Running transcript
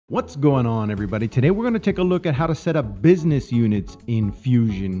What's going on, everybody? Today we're going to take a look at how to set up business units in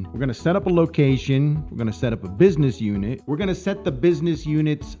Fusion. We're going to set up a location. We're going to set up a business unit. We're going to set the business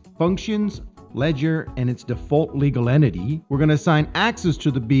unit's functions, ledger, and its default legal entity. We're going to assign access to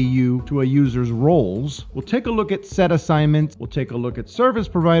the BU to a user's roles. We'll take a look at set assignments. We'll take a look at service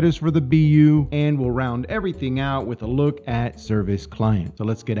providers for the BU, and we'll round everything out with a look at service client. So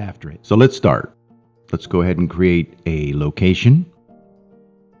let's get after it. So let's start. Let's go ahead and create a location.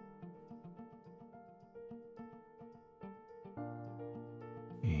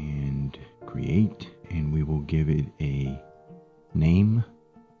 And we will give it a name,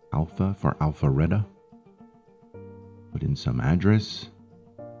 Alpha for Alpharetta. Put in some address,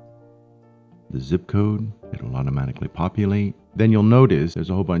 the zip code, it'll automatically populate. Then you'll notice there's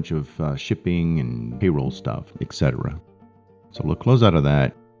a whole bunch of shipping and payroll stuff, etc. So we'll close out of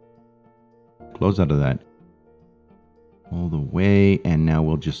that all the way, and now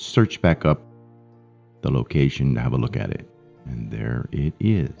we'll just search back up the location to have a look at it. And there it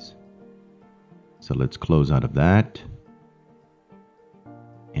is. So let's close out of that.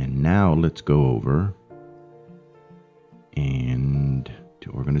 And now let's go over and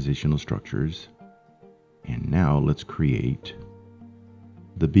to organizational structures. And now let's create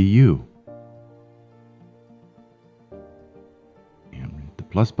the BU. And hit the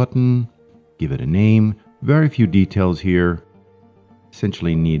plus button, give it a name. Very few details here.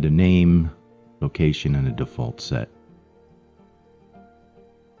 Essentially need a name, location, and a default set.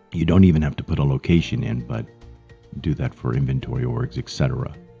 You don't even have to put a location in, but do that for inventory orgs,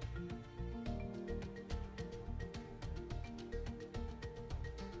 etc.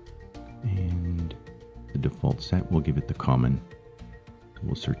 And the default set, we'll give it the common. So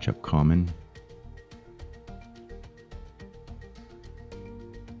we'll search up common.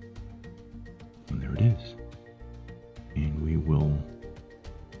 And there it is. And we will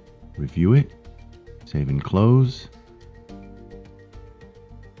review it, save and close.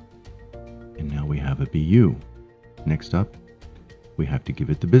 And now we have a BU. Next up, we have to give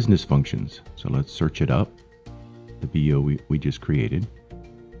it the business functions. So let's search it up, the BU we just created.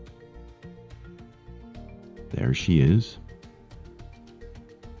 There she is.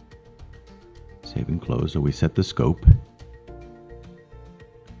 Save and close. So we set the scope.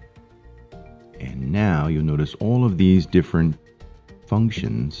 And now you'll notice all of these different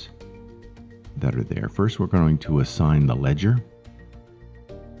functions that are there. First, we're going to assign the ledger.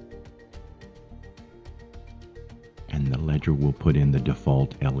 And the ledger will put in the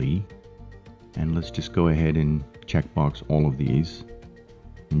default LE. And let's just go ahead and checkbox all of these.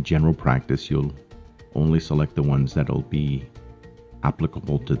 In general practice, you'll only select the ones that'll be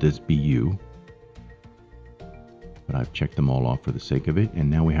applicable to this BU. But I've checked them all off for the sake of it. And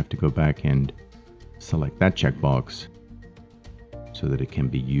now we have to go back and select that checkbox so that it can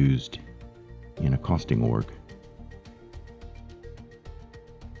be used in a costing org.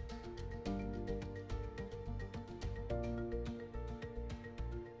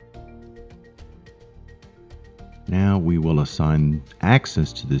 Now we will assign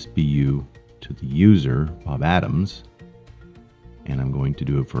access to this BU to the user, Bob Adams, and I'm going to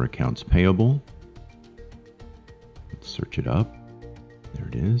do it for accounts payable. Let's search it up. There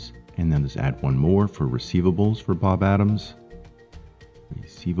it is. And then let's add one more for receivables for Bob Adams.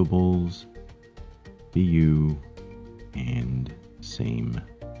 Receivables, BU, and same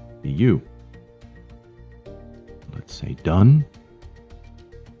BU. Let's say done.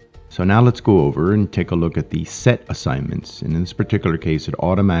 So now let's go over and take a look at the set assignments. And in this particular case, it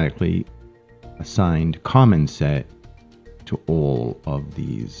automatically assigned common set to all of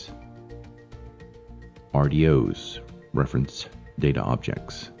these RDOs, reference data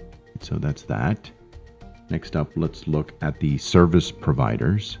objects. So that's that. Next up, let's look at the service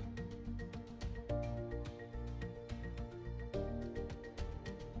providers.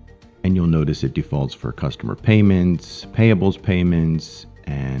 And you'll notice it defaults for customer payments, payables payments,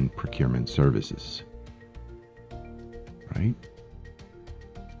 and procurement services. Right?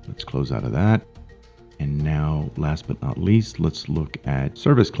 Let's close out of that. And now, last but not least, let's look at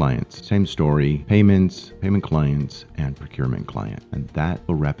service clients. Same story, payments, payment clients, and procurement client. And that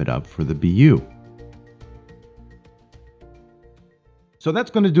will wrap it up for the BU. So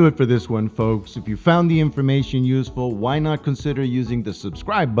that's going to do it for this one, folks. If you found the information useful, why not consider using the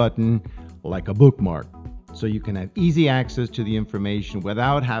subscribe button like a bookmark, so you can have easy access to the information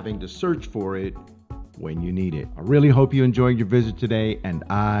without having to search for it when you need it. I really hope you enjoyed your visit today, and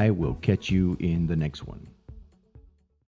I will catch you in the next one.